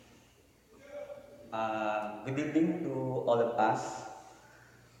Good evening to all of us.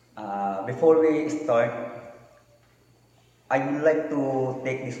 Before we start, I would like to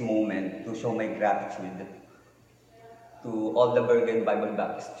take this moment to show my gratitude to all the Bergen Bible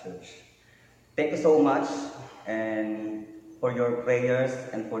Baptist Church. Thank you so much and for your prayers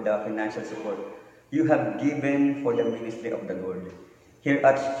and for the financial support you have given for the ministry of the Lord. Here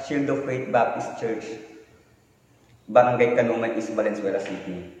at Shield of Faith Baptist Church, Barangay Kanuman, East Valenzuela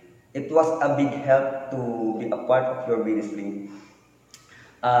City. It was a big help to be a part of your ministry.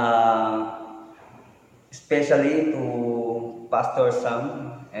 Uh, Especially to Pastor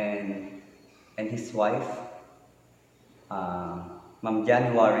Sam and his wife, Ma'am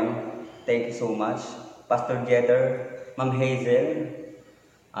January. Thank you so much. Pastor Jeter, Ma'am Hazel,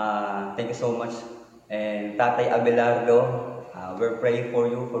 thank you so much. And Tatay Abelardo, we're praying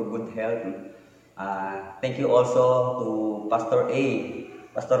for you for good health. Thank you also to Pastor A,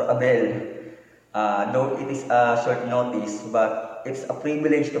 Pastor Abel. Though it is a short notice, but it's a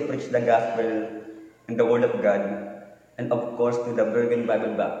privilege to preach the gospel and the word of God. And of course, to the Bergen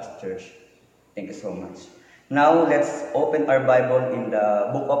Bible Baptist Church. Thank you so much. Now, let's open our Bible in the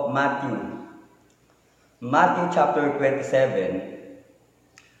book of Matthew. Matthew chapter 27,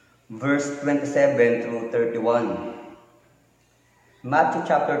 verse 27 through 31. Matthew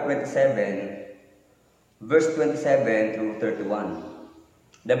chapter 27, verse 27 through 31.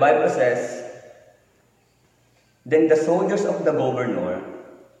 The Bible says, "Then the soldiers of the governor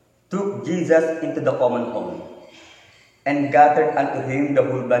took Jesus into the common hall, and gathered unto him the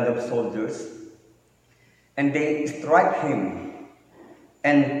whole band of soldiers. And they strike him,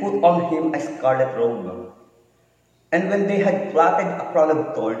 and put on him a scarlet robe. And when they had plaited a crown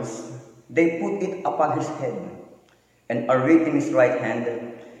of thorns, they put it upon his head, and a reed in his right hand.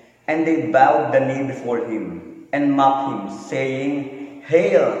 And they bowed the knee before him, and mocked him, saying,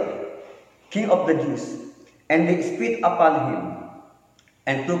 Hail, King of the Jews! And they spit upon him,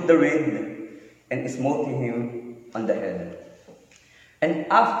 and took the reed, and smote him on the head. And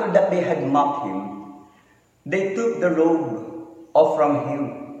after that they had mocked him, they took the robe off from him,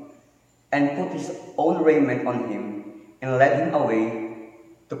 and put his own raiment on him, and led him away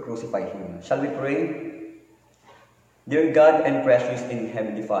to crucify him." Shall we pray? Dear God and precious in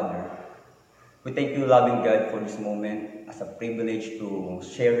Heavenly Father, we thank you, loving God, for this moment as a privilege to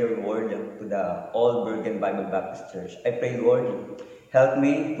share your word to the All Bergen Bible Baptist Church. I pray, Lord, help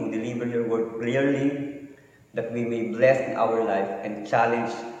me to deliver your word clearly, that we may bless in our life and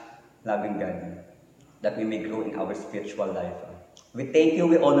challenge, loving God, that we may grow in our spiritual life. We thank you,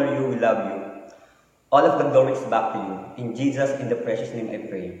 we honor you, we love you. All of the glory is back to you. In Jesus, in the precious name I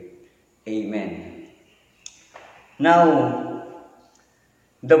pray. Amen. Now,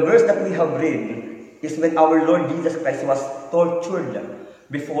 the verse that we have read is when our Lord Jesus Christ was tortured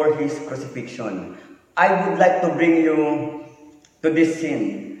before his crucifixion. I would like to bring you to this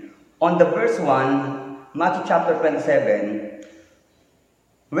scene. On the verse 1, Matthew chapter 27,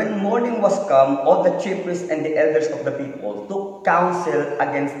 when morning was come, all the chief priests and the elders of the people took counsel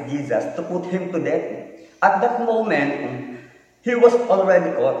against Jesus to put him to death. At that moment, he was already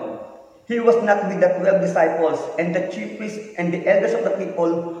caught. He was not with the 12 disciples, and the chief priests and the elders of the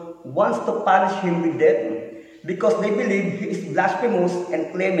people wants to punish him with death because they believe he is blasphemous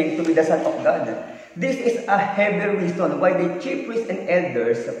and claiming to be the Son of God. This is a heavy reason why the chief priests and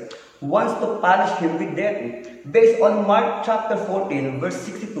elders wants to punish him with death. Based on Mark chapter 14, verse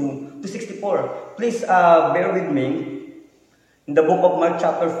 62 to 64. Please bear with me. In the book of Mark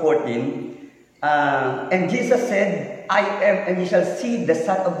chapter 14, and Jesus said, I am, and ye shall see the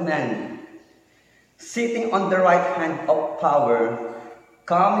Son of Man sitting on the right hand of power,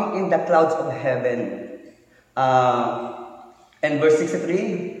 coming in the clouds of heaven. And verse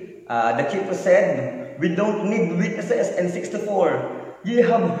 63, the chief priest said, we don't need witnesses. And 64, ye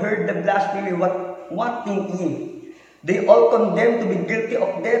have heard the blasphemy, what think ye? They all condemned to be guilty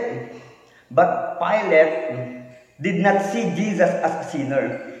of death. But Pilate did not see Jesus as a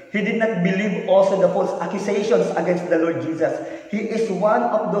sinner. He did not believe also the false accusations against the Lord Jesus. He is one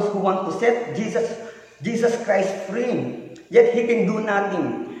of those who want to set Jesus Christ free. Yet he can do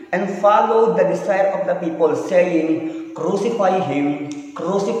nothing and follow the desire of the people, saying, crucify him,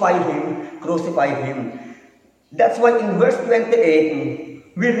 crucify him, crucify him. That's why in verse 28,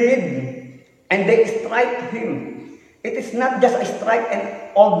 we read, and they strike him. It is not just a strike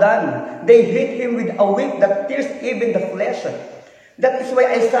and all done. They hit him with a whip that tears even the flesh. That is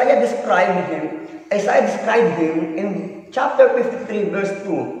why Isaiah described him in chapter 53, verse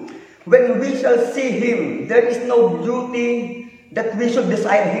 2. When we shall see him, there is no beauty that we should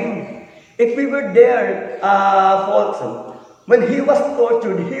desire him. If we were there, folks, When he was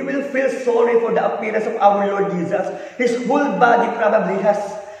tortured, he will feel sorry for the appearance of our Lord Jesus. His whole body probably has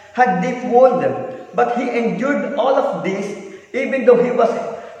had deep wound, but he endured all of this even though he was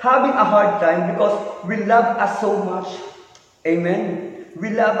having a hard time because we love us so much. Amen.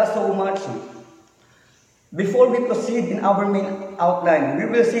 We love us so much. Before we proceed in our main outline, we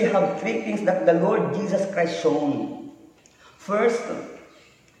will see how three things that the Lord Jesus Christ shown. First,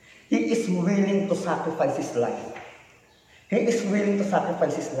 he is willing to sacrifice his life. He is willing to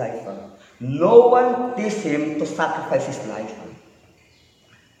sacrifice his life. No one teaches him to sacrifice his life.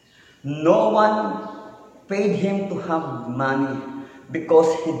 No one paid him to have money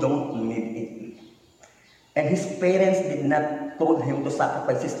because he don't need it. And his parents did not told him to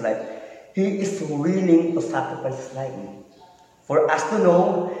sacrifice his life. He is willing to sacrifice his life. For us to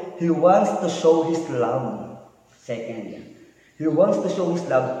know, he wants to show his love. Second, he wants to show his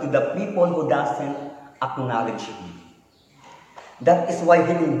love to the people who doesn't acknowledge him. That is why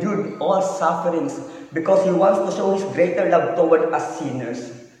he endured all sufferings, because he wants to show his greater love toward us sinners.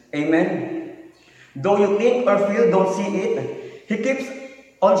 Amen? Though you think or feel don't see it, he keeps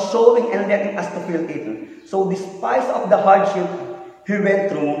on showing and letting us to feel it. So despite of the hardship he went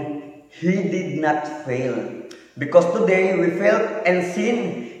through, he did not fail. Because today we felt and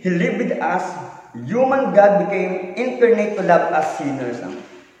sin, he lived with us. Human God became incarnate to love us sinners.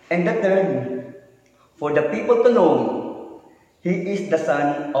 And the third, for the people to know, he is the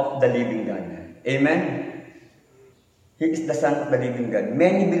Son of the living God. Amen? He is the Son of the living God.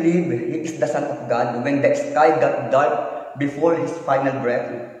 Many believe he is the Son of God when the sky got dark before his final breath.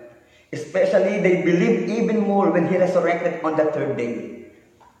 Especially, they believe even more when he resurrected on the third day.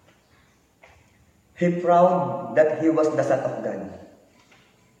 He proud that he was the Son of God.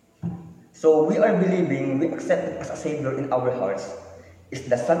 So we are believing, we accept him as a Savior in our hearts. Is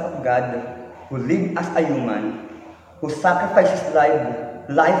the Son of God who lived as a human, who sacrificed his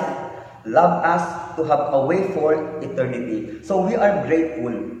life, love us to have a way for eternity. So we are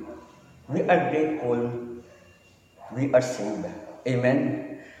grateful. We are grateful. We are saved.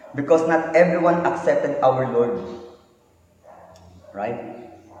 Amen? Because not everyone accepted our Lord. Right?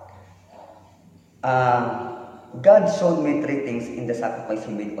 God showed me three things in the sacrifice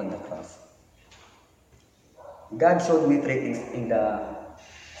he made on the cross. God showed me three things in the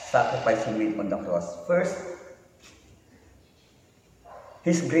sacrifice he made on the cross. First,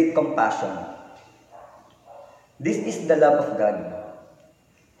 his great compassion. This is the love of God.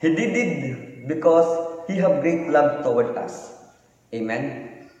 He did it because he have great love toward us.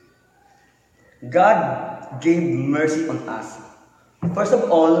 Amen? God gave mercy on us. First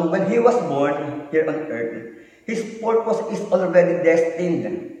of all, when he was born here on earth, his purpose is already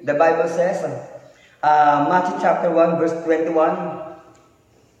destined. The Bible says, Matthew chapter 1, verse 21,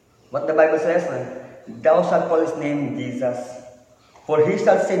 what the Bible says, thou shalt call his name Jesus, for he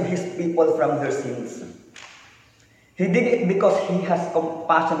shall save his people from their sins. He did it because he has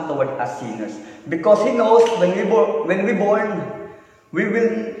compassion toward us sinners. Because he knows when we born, we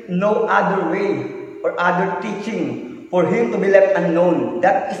will no other way or other teaching for him to be left unknown.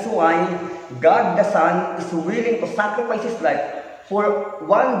 That is why God the Son is willing to sacrifice his life for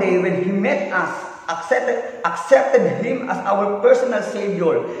one day when he met us, accepted him as our personal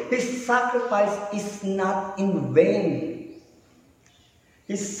Savior. His sacrifice is not in vain.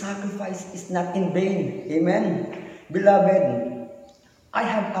 His sacrifice is not in vain. Amen? Beloved, I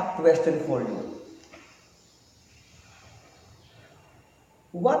have a question for you.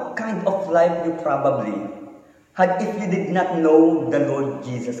 What kind of life you probably had if you did not know the Lord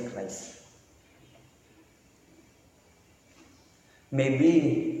Jesus Christ?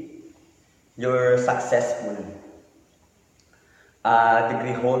 Maybe you're successful, a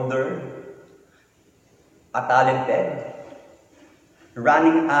degree holder, a talented,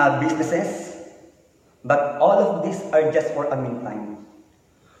 running businesses, but all of these are just for a meantime.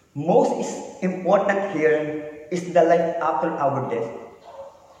 Most important here is the life after our death.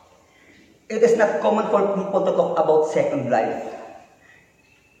 It is not common for people to talk about second life.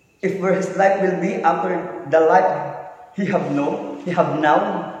 If where his life will be after the life he have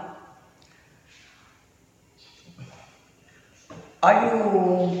now. Are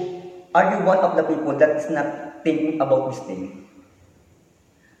you one of the people that is not thinking about this thing?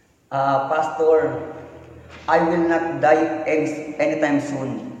 Pastor, I will not die anytime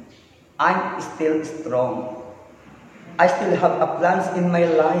soon. I'm still strong. I still have a plans in my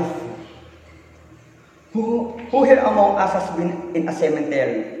life. Who here among us has been in a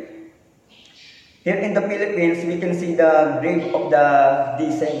cemetery? Here in the Philippines, we can see the grave of the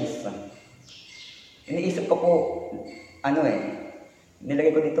deceased. Iniisip ko po,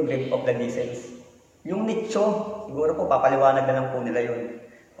 nilagay ko dito grave of the deceased. Yung nicho siguro po papaliwanag na lang po nila yun.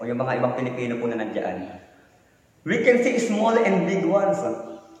 O yung mga ibang Pilipino po na nandiyan. We can see small and big ones.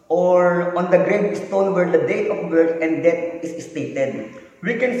 Or on the gravestone where the date of birth and death is stated.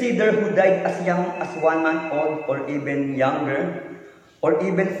 We can see there who died as young as 1 month old or even younger. Or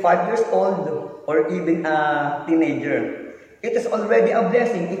even 5 years old. Or even a teenager. It is already a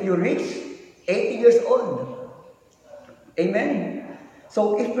blessing if you reach 80 years old. Amen?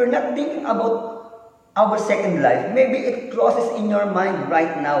 So if you're not thinking about our second life, maybe it crosses in your mind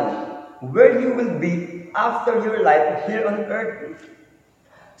right now where you will be after your life here on earth.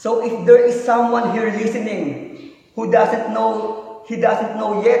 So if there is someone here listening who doesn't know, he doesn't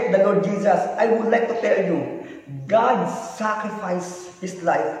know yet the Lord Jesus, I would like to tell you, God sacrificed His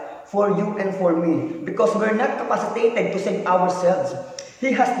life for you and for me because we're not capacitated to save ourselves.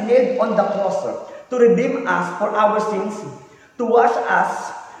 He has nailed on the cross to redeem us for our sins, to wash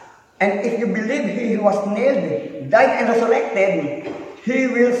us. And if you believe He was nailed, died, and resurrected, He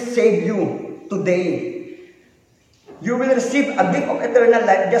will save you today. You will receive a gift of eternal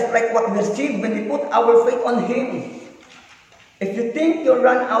life just like what we received when we put our faith on Him. If you think you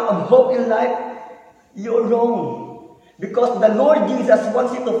run out of hope in life, you're wrong. Because the Lord Jesus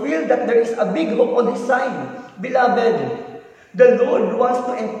wants you to feel that there is a big hope on His side. Beloved, the Lord wants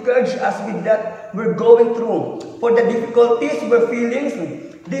to encourage us with that we're going through. For the difficulties we're feeling,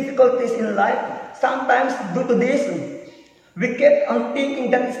 difficulties in life, sometimes due to this, we kept on thinking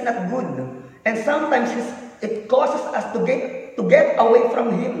that it's not good. And sometimes it causes us to get away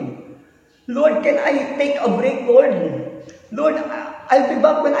from Him. Lord, can I take a break, Lord? Lord, I'll be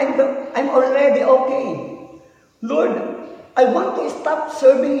back when I'm already okay. Lord, I want to stop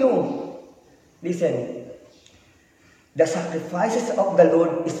serving you. Listen, the sacrifices of the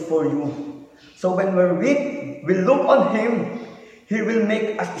Lord is for you. So when we're weak, we look on Him. He will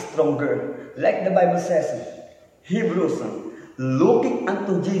make us stronger. Like the Bible says, Hebrews, looking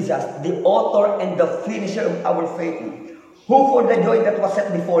unto Jesus, the author and the finisher of our faith, who for the joy that was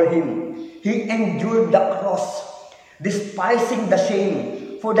set before Him, He endured the cross, despising the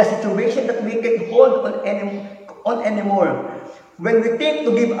shame, for the situation that we can hold on anymore. When we think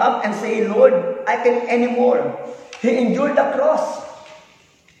to give up and say, Lord, I can't anymore, He endured the cross.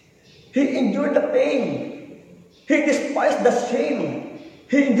 He endured the pain. He despised the shame.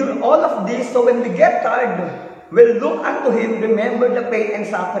 He endured all of this, so when we get tired, we'll look unto Him, remember the pain and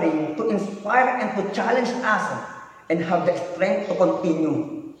suffering, to inspire and to challenge us, and have the strength to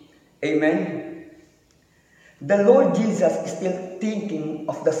continue. Amen? The Lord Jesus is still thinking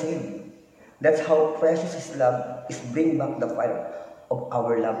of the same. That's how precious His love is bring back the fire of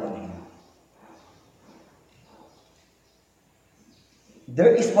our love on Him.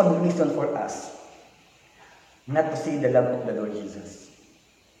 There is one reason for us not to see the love of the Lord Jesus.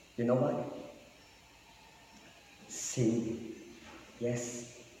 You know why? Sin.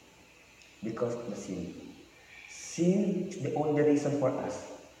 Yes. Because of the sin. Sin is the only reason for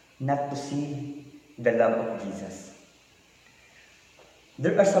us not to see the love of Jesus.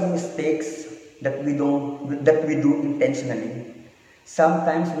 There are some mistakes that we do intentionally.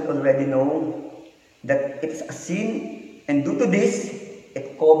 Sometimes we already know that it's a sin, and due to this,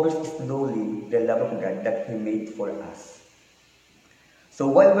 it covers slowly the love of God that He made for us. So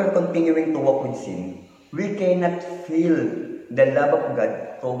while we're continuing to walk with sin, we cannot feel the love of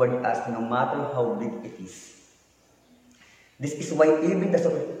God toward us no matter how big it is. This is why even the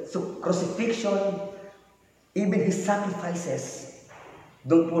crucifixion, even His sacrifices,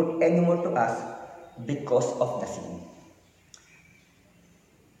 don't work anymore to us because of the sin.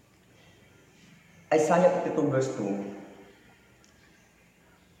 Isaiah 52 verse 2.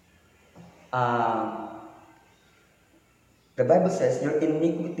 The Bible says, your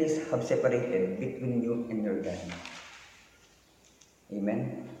iniquities have separated between you and your God.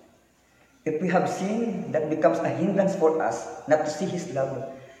 Amen? If we have sin that becomes a hindrance for us not to see His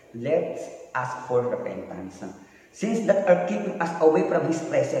love, let's ask for repentance. Sins that are keeping us away from His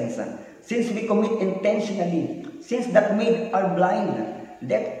presence, since we commit intentionally, sins that made us blind,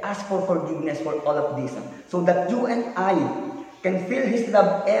 let us ask for forgiveness for all of this, so that you and I can feel His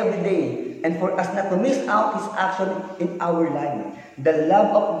love every day, and for us not to miss out His action in our life. The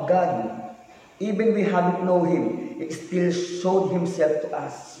love of God, even we haven't known Him, He still showed Himself to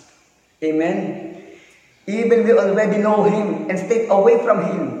us. Amen? Even we already know Him and stayed away from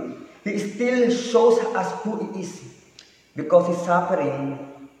Him, He still shows us who He is. Because His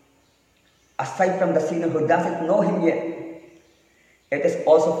suffering, aside from the sinner who doesn't know Him yet, it is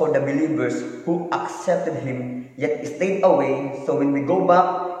also for the believers who accepted Him yet stayed away. So when we go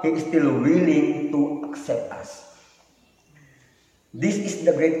back, He is still willing to accept us. This is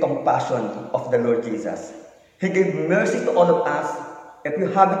the great compassion of the Lord Jesus. He gave mercy to all of us. If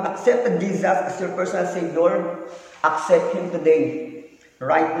you haven't accepted Jesus as your personal Savior, accept Him today,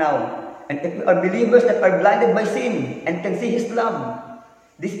 right now. And if you are believers that are blinded by sin and can see His love,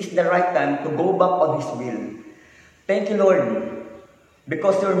 this is the right time to go back on His will. Thank you, Lord,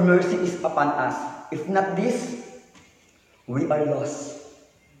 because your mercy is upon us. If not this, we are lost.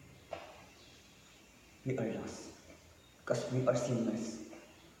 We are lost because we are sinners.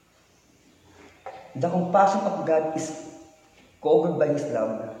 The compassion of God is covered by His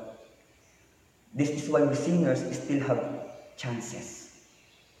love. This is why we sinners still have chances.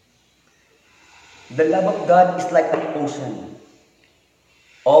 The love of God is like an ocean,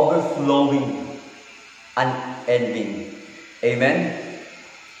 overflowing, unending. Amen?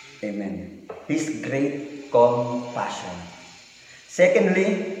 Amen. His great compassion.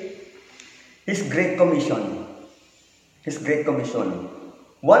 Secondly, His great commission. His great commission.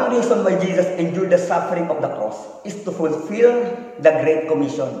 One reason why Jesus endured the suffering of the cross is to fulfill the great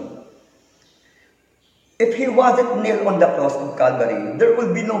commission. If He wasn't nailed on the cross of Calvary, there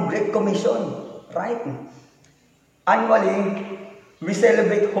will be no great commission, right? Annually, we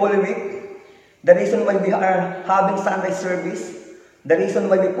celebrate Holy Week. The reason why we are having sunrise service, the reason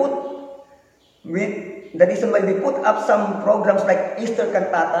why we put up some programs like Easter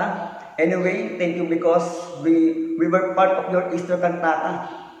cantata. Anyway, thank you because we were part of your Easter cantata.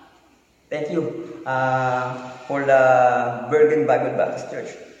 Thank you for the Bergen Bible Baptist Church.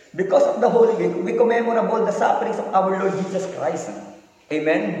 Because of the Holy Week, we commemorable the sufferings of our Lord Jesus Christ.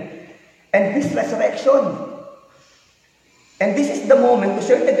 Amen. And His resurrection. And this is the moment to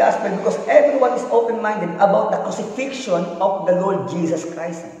share the gospel because everyone is open-minded about the crucifixion of the Lord Jesus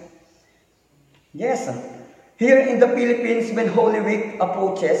Christ. Yes. Here in the Philippines, when Holy Week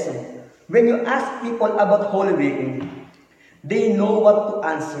approaches, when you ask people about Holy Week, they know what to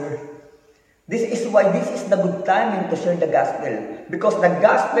answer. This is why this is the good timing to share the gospel. Because the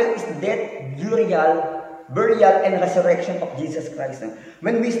gospel is death, burial, and resurrection of Jesus Christ.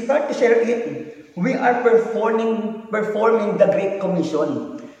 When we start to share it, we are performing the Great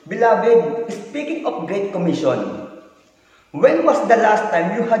Commission. Beloved, speaking of Great Commission, when was the last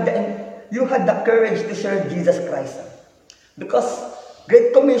time you had the courage to share Jesus Christ? Because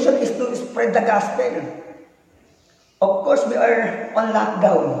Great Commission is to spread the gospel. Of course, we are on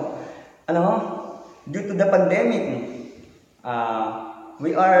lockdown. Due to the pandemic,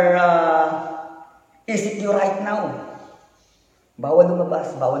 we are ECQ right now. Bawal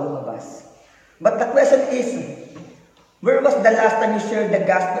lumabas. But the question is, where was the last time you shared the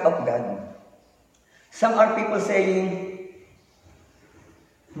gospel of God? Some are people saying,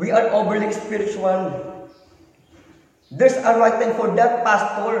 we are overly spiritual. There's a right time for that,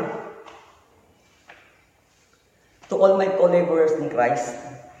 Pastor. To all my co-laborers in Christ,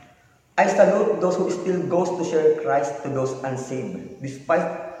 I salute those who still goes to share Christ to those unsaved,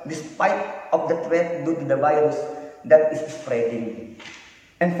 despite of the threat due to the virus that is spreading.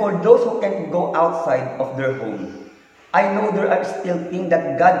 And for those who can't go outside of their home, I know there are still things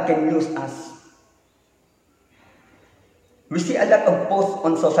that God can use us. We see a lot of posts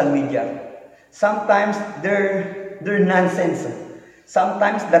on social media. Sometimes they're nonsense.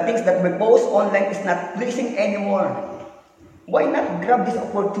 Sometimes the things that we post online is not pleasing anymore. Why not grab this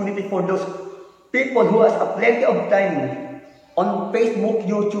opportunity for those people who has a plenty of time on Facebook,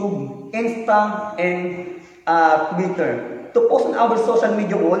 YouTube, Insta, and Twitter to post on our social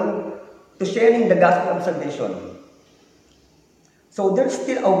media wall to sharing the gospel of salvation. So there's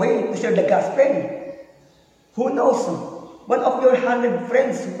still a way to share the gospel. Who knows? One of your 100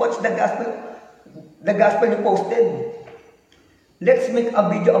 friends watch the gospel you posted. Let's make a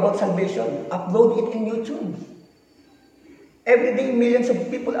video about salvation. Upload it in YouTube. Every day, millions of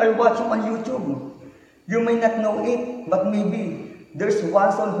people are watching on YouTube. You may not know it, but maybe there's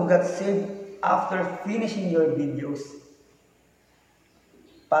one soul who got saved after finishing your videos.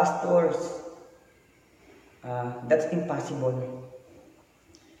 Pastors, that's impossible.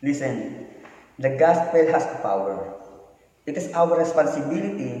 Listen, the gospel has a power. It is our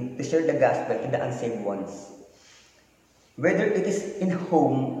responsibility to share the gospel to the unsaved ones. Whether it is in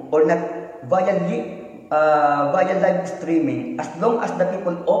home or not via live streaming, as long as the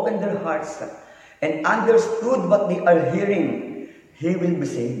people open their hearts and understood what they are hearing, he will be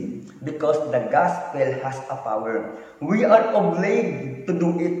saved. Because the gospel has a power. We are obliged to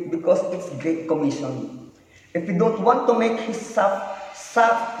do it because it's Great Commission. If we don't want to make His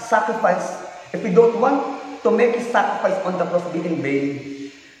sacrifice, if we don't want to make His sacrifice on the cross be in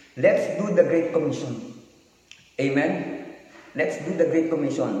vain, let's do the Great Commission. Amen? Let's do the Great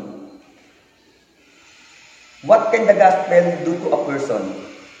Commission. What can the gospel do to a person?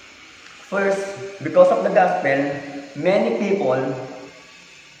 First, because of the gospel, many people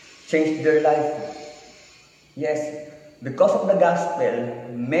changed their life. Yes, because of the gospel,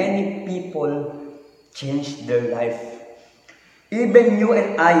 many people changed their life. Even you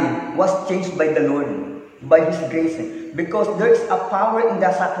and I was changed by the Lord, by His grace, because there is a power in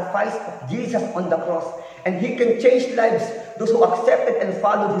the sacrifice of Jesus on the cross, and He can change lives, those who accepted and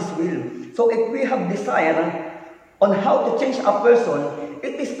followed His will. So if we have desire on how to change a person,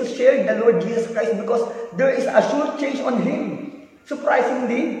 it is to share the Lord Jesus Christ, because there is a sure change on Him.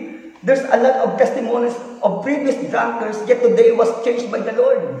 Surprisingly, there's a lot of testimonies of previous drunkards, yet today was changed by the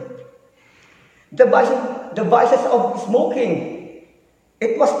Lord. The vices of smoking,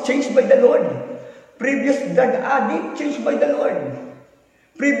 it was changed by the Lord. Previous drug addict, changed by the Lord.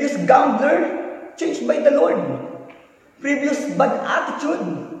 Previous gambler, changed by the Lord. Previous bad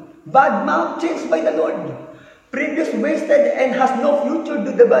attitude, bad mouth, changed by the Lord. Previous wasted and has no future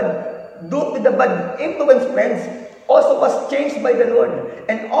due to the bad influence friends, also was changed by the Lord.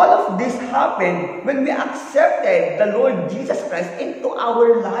 And all of this happened when we accepted the Lord Jesus Christ into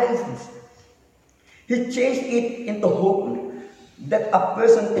our lives. He changed it into hope that a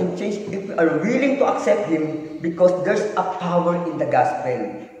person can change if we are willing to accept Him, because there's a power in the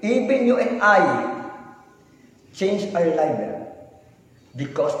gospel. Even you and I change our life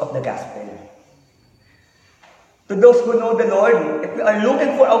because of the gospel. To those who know the Lord, if we are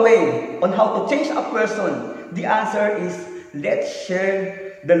looking for a way on how to change a person, the answer is, let's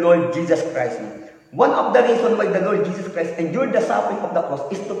share the Lord Jesus Christ. One of the reasons why the Lord Jesus Christ endured the suffering of the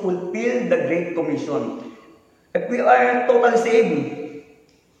cross is to fulfill the Great Commission. If we are totally saved,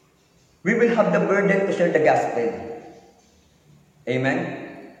 we will have the burden to share the gospel.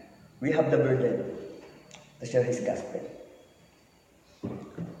 Amen? We have the burden to share His gospel.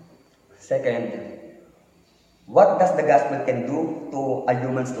 Second, what does the gospel can do to a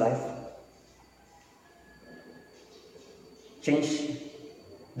human's life? Change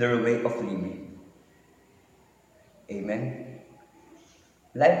their way of living. Amen?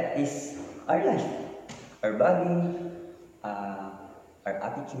 Life is our life. Our body, our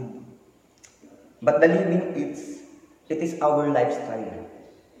attitude. But the living, it is our lifestyle.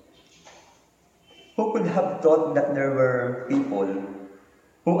 Who could have thought that there were people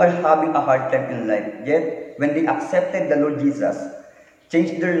who are having a hard time in life, yet when they accepted the Lord Jesus,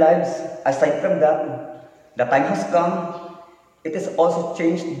 changed their lives? Aside from that, the time has come, it has also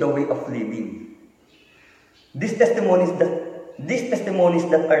changed the way of living. These testimonies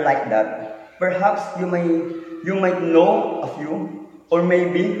that are like that, perhaps you might know a few, or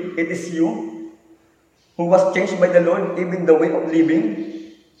maybe it is you who was changed by the Lord, even the way of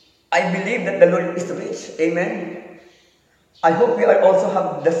living. I believe that the Lord is rich. Amen. I hope we are also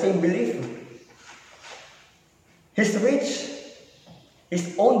have the same belief. He's rich.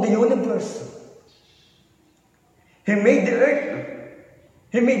 He's owned the universe. He made the earth.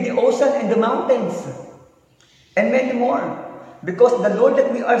 He made the ocean and the mountains. And many more. Because the Lord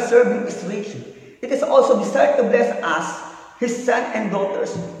that we are serving is rich. It is also desired to bless us, His sons and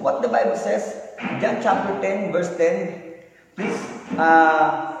daughters. What the Bible says, John chapter 10, verse 10.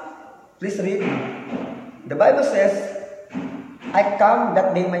 Please read. The Bible says, I come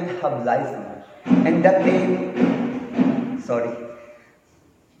that they might have life, and that they...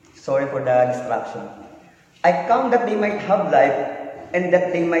 Sorry for the distraction. I come that they might have life, and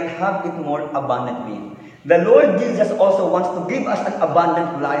that they might have it more abundantly. The Lord Jesus also wants to give us an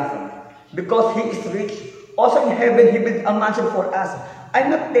abundant life, because He is rich. Also in heaven, He built a mansion for us. I'm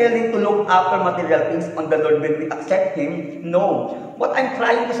not telling to look after material things on the Lord when we accept Him. No. What I'm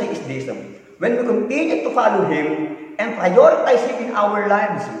trying to say is this. When we continue to follow Him and prioritize Him in our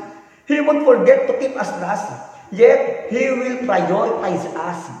lives, He won't forget to keep us last. Yet, He will prioritize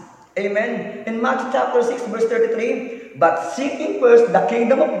us. Amen. In Matthew chapter 6, verse 33, but seeking first the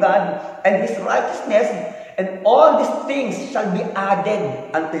kingdom of God and His righteousness, and all these things shall be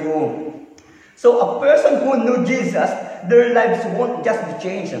added unto you. So a person who knew Jesus, their lives won't just be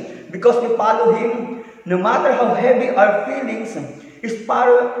changed. Because we follow Him, no matter how heavy our feelings, His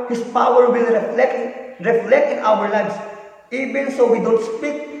power will reflect in our lives. Even so we don't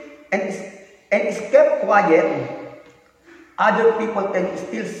speak and is kept quiet, other people can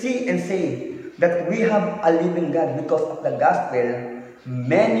still see and say that we have a living God. Because of the gospel,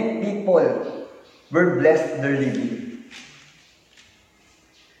 many people were blessed their living.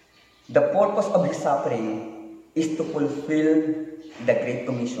 The purpose of His suffering is to fulfill the Great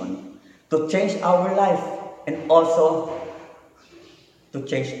Commission, to change our life and also to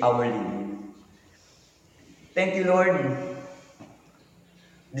change our living. Thank you, Lord.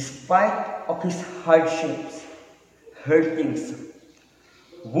 Despite of His hardships, hurtings,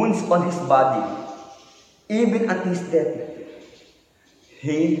 wounds on his body, even at his death,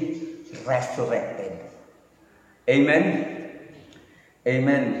 he resurrected. Amen?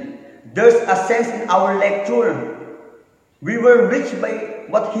 Amen. There's a sense in our lecture. We were rich by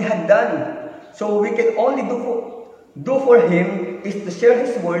what he had done. So we can only do for him is to share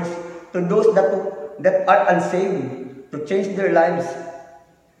his words to those that are unsaved, to change their lives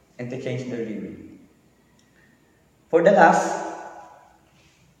and to change their living. For the last,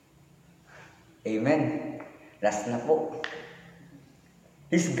 amen. Last na po.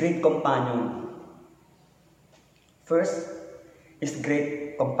 His great companion. First, his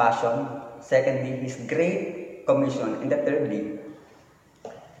great compassion. Secondly, his great commission. And the thirdly,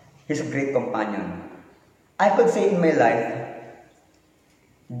 his great companion. I could say in my life,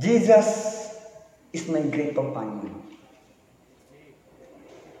 Jesus is my great companion.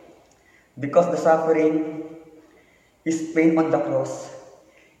 Because the suffering, his pain on the cross,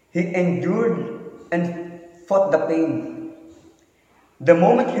 he endured and fought the pain. The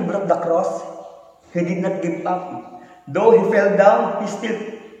moment he broke the cross, he did not give up. Though he fell down, he still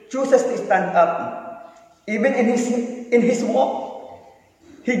chooses to stand up. Even in his walk,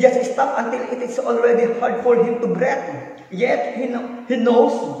 he just stopped until it is already hard for him to breathe. Yet he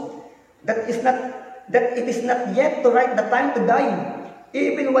knows that it is not yet the right the time to die.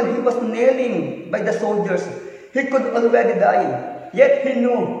 Even while he was nailing by the soldiers, he could already die. Yet he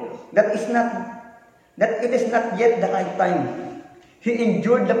knew that it is not yet the right time. He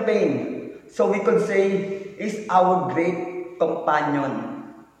endured the pain, so we could say is our great companion.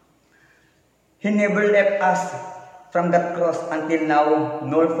 He never left us from that cross until now,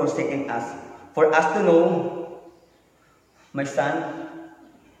 nor forsaken us. For us to know, my son,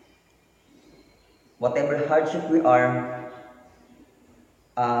 whatever hardship we are,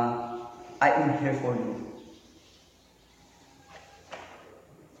 I am here for you.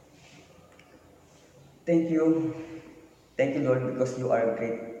 Thank you. Thank you, Lord, because you are a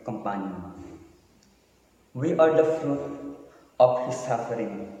great companion. We are the fruit of his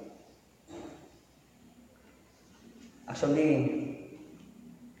suffering. Actually,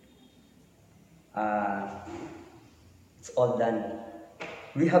 it's all done.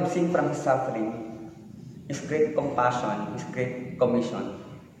 We have seen from his suffering, his great compassion, his great commission,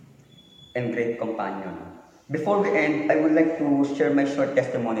 and great companion. Before we end, I would like to share my short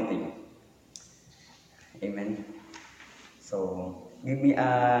testimony to you. Amen. So, give me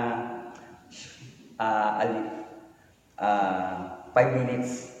 5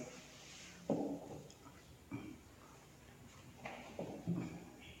 minutes.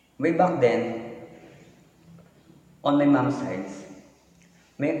 Way back then, on my mom's side,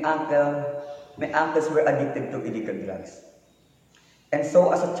 my uncles were addicted to illegal drugs. And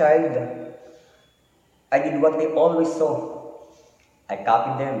so as a child, I did what they always saw. I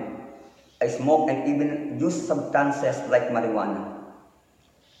copied them. I smoked and even used substances like marijuana.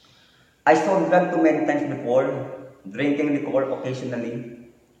 I saw drug too many times before, drinking liquor occasionally.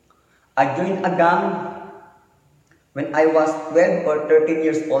 I joined a gang when I was 12 or 13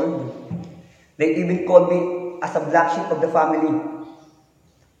 years old. They even called me as a black sheep of the family.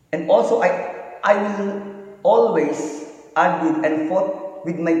 And also I will always argue and fought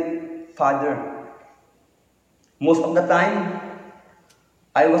with my father. Most of the time,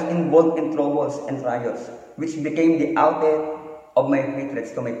 I was involved in troubles and riots, which became the outlet of my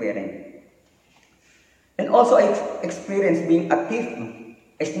hatreds to my parents. And also I experienced being a thief,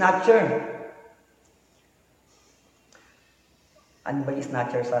 a snatcher. Ano ba yung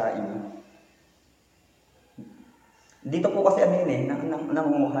snatcher sa inyo? Dito po kasi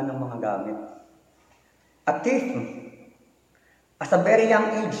nangunguha ng mga gamit. A thief, as a very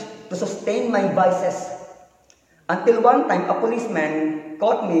young age, to sustain my vices. Until one time, a policeman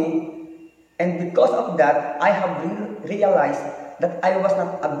caught me, and because of that, I have realized that I was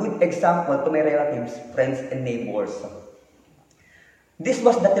not a good example to my relatives, friends, and neighbors. This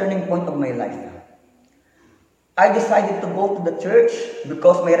was the turning point of my life. I decided to go to the church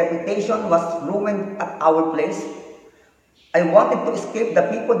because my reputation was ruined at our place. I wanted to escape the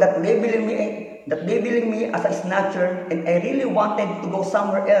people that labeling me as a snatcher, and I really wanted to go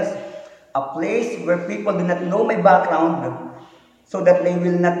somewhere else, a place where people do not know my background, so that they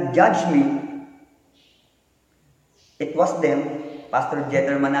will not judge me. It was them, Pastor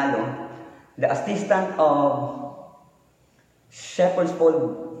Jeter Manalo, the assistant of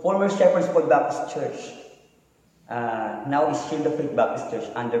former Shepherd's Fall Baptist Church, now is Shield of Faith Baptist Church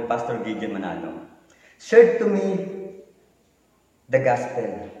under Pastor Gideon Manalo, shared to me the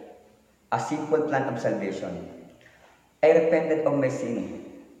gospel, a simple plan of salvation. I repented of my sin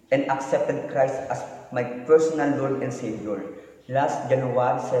and accepted Christ as my personal Lord and Savior. last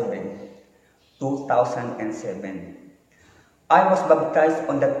January 7, 2007. I was baptized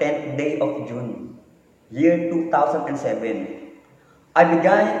on the 10th day of June, year 2007. I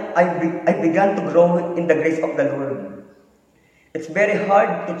began to grow in the grace of the Lord. It's very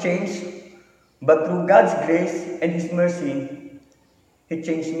hard to change, but through God's grace and His mercy, He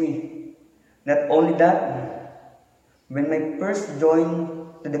changed me. Not only that, when I first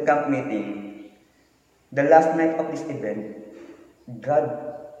joined to the camp meeting, the last night of this event,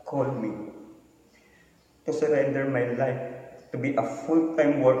 God called me to surrender my life to be a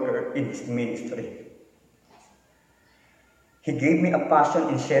full-time worker in His ministry. He gave me a passion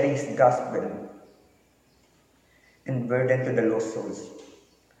in sharing His gospel and burden to the lost souls.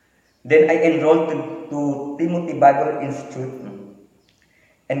 Then I enrolled to Timothy Bible Institute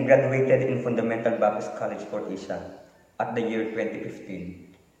and graduated in Fundamental Baptist College for Asia at the year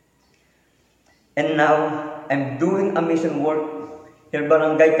 2015. And now, I'm doing a mission work here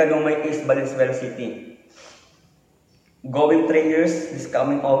Barangay Kalumay East, Valenzuela City. Going 3 years this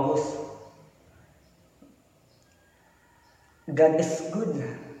coming August. God is good.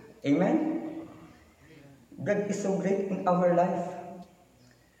 Amen? God is so great in our life.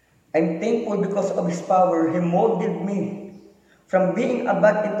 I'm thankful because of His power. He molded me from being a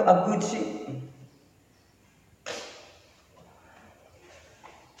bad into a good sheep.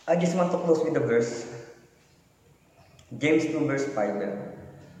 I just want to close with the verse. James 2 verse 5.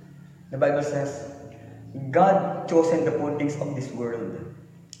 The Bible says, God chosen the poor things of this world,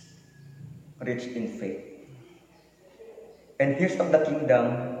 rich in faith, and heirs of the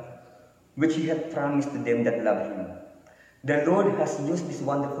kingdom, which He hath promised to them that love Him. The Lord has used this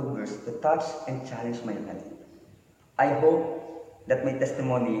wonderful verse to touch and challenge my life. I hope that my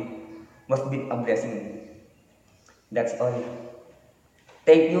testimony must be a blessing. That's all.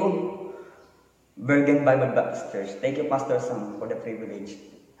 Thank you, Bergen Bible Baptist Church. Thank you, Pastor Sam, for the privilege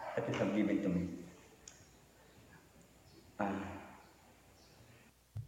that you have given to me.